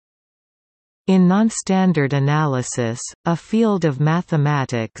In nonstandard analysis, a field of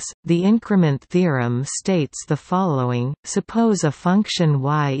mathematics, the increment theorem states the following: suppose a function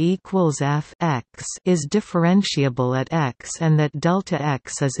y equals f x is differentiable at x and that delta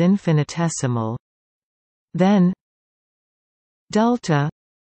x is infinitesimal. Then delta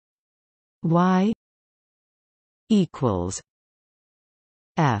y equals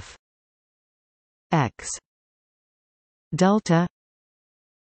f x delta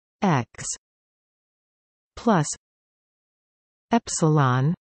x plus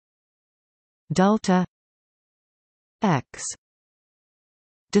epsilon delta x.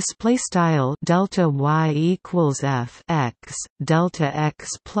 Display style delta y equals f x delta x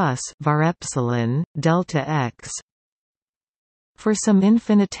plus var epsilon delta x for some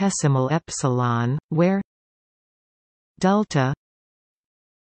infinitesimal epsilon, where delta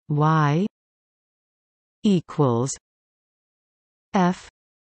y equals f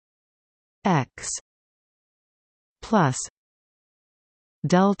x plus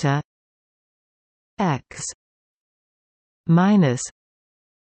delta x minus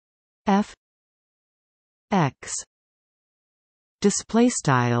f x. Display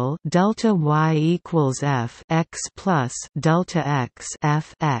style delta y equals f x plus delta x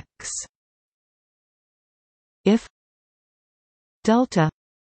f x. If delta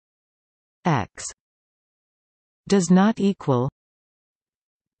x does not equal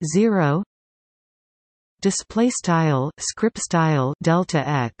 0, display style script style delta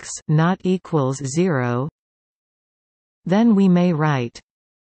x not equals 0, then we may write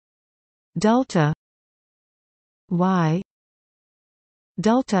delta y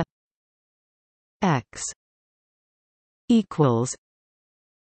delta x equals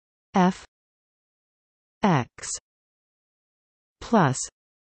f x plus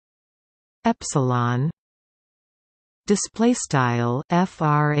epsilon. Display style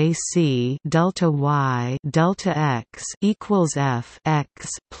frac delta y delta x equals f x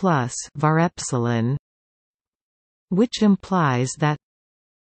plus var epsilon, which implies that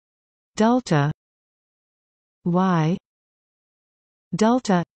delta y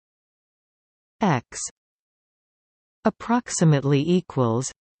delta x approximately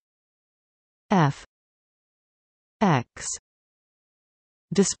equals f x.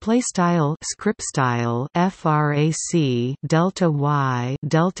 Display style script style frac delta y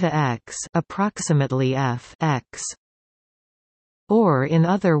delta x approximately f x, or in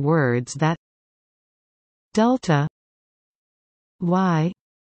other words that delta y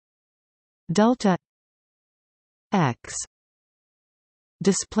delta x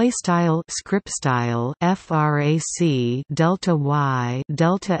display style script style frac delta y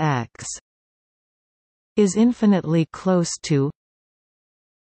delta x is infinitely close to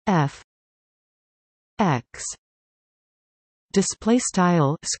f x display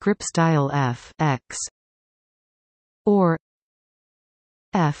style script style f x or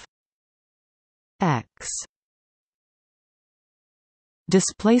f x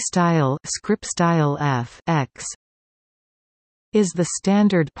display style script style f x is the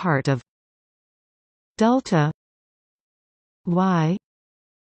standard part of delta y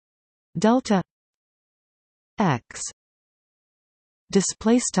delta x.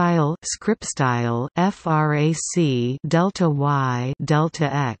 Display style script style frac delta y delta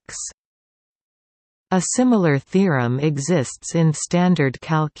x. A similar theorem exists in standard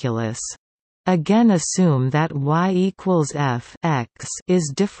calculus. Again, assume that y equals f x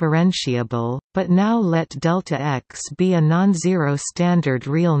is differentiable, but now let delta x be a non-zero standard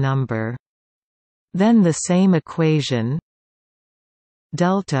real number. Then the same equation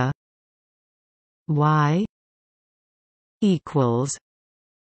delta y equals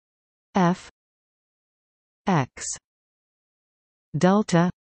f x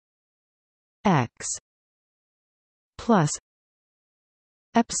delta x plus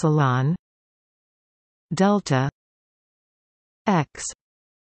epsilon delta x.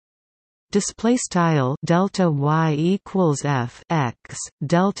 Display style delta y equals f x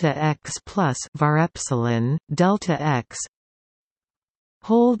delta x plus var epsilon delta x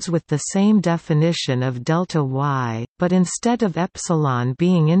holds with the same definition of delta y, but instead of epsilon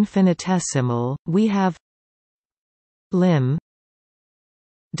being infinitesimal, we have lim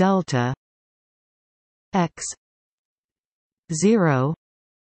delta x 0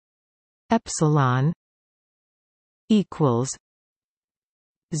 epsilon equals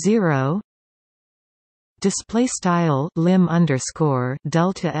 0. Display style lim underscore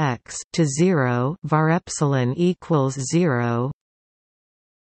delta x to 0 var epsilon equals 0.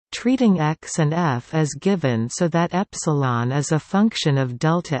 Treating x and f as given so that epsilon is a function of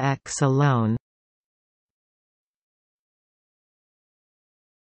delta x alone.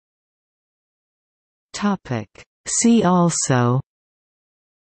 See also: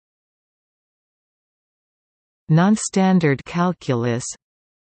 Nonstandard calculus,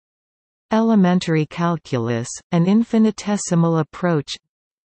 Elementary calculus, an infinitesimal approach,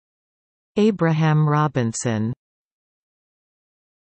 Abraham Robinson